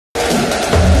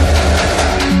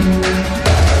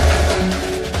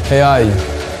Hey, Ai.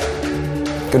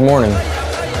 Good morning.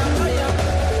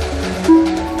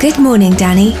 Good morning,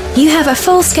 Danny. You have a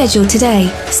full schedule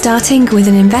today, starting with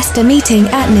an investor meeting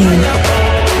at noon.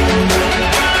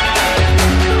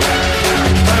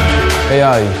 Hey,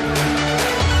 Ai.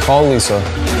 Call Lisa.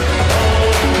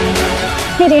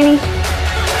 Hey, Danny.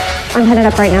 I'm headed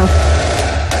up right now.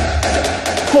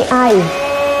 Hey, Ai.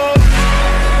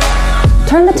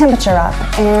 Turn the temperature up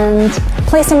and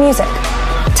play some music.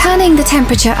 Turning the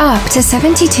temperature up to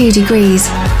 72 degrees.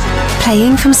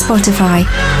 Playing from Spotify.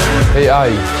 Hey, Ai.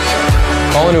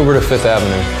 Call an Uber to 5th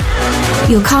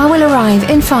Avenue. Your car will arrive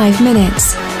in 5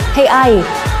 minutes. Hey, Ai.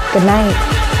 Good night.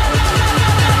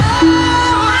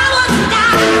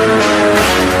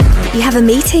 You have a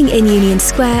meeting in Union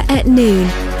Square at noon.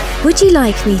 Would you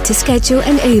like me to schedule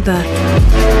an Uber?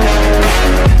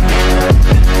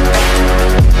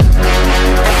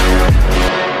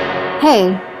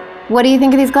 Hey, what do you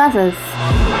think of these glasses?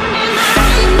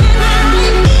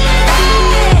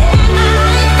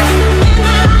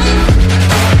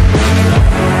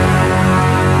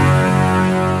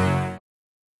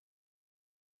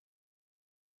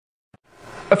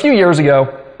 A few years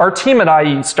ago, our team at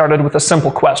IE started with a simple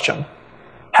question.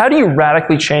 How do you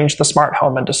radically change the smart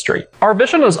home industry? Our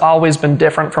vision has always been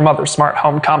different from other smart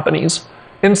home companies.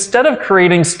 Instead of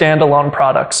creating standalone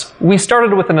products, we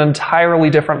started with an entirely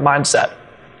different mindset,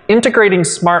 integrating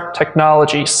smart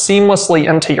technology seamlessly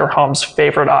into your home's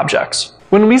favorite objects.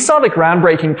 When we saw the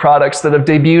groundbreaking products that have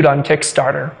debuted on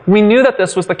Kickstarter, we knew that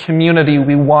this was the community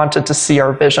we wanted to see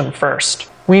our vision first.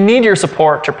 We need your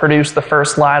support to produce the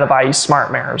first line of IE smart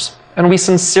mirrors, and we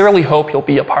sincerely hope you'll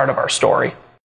be a part of our story.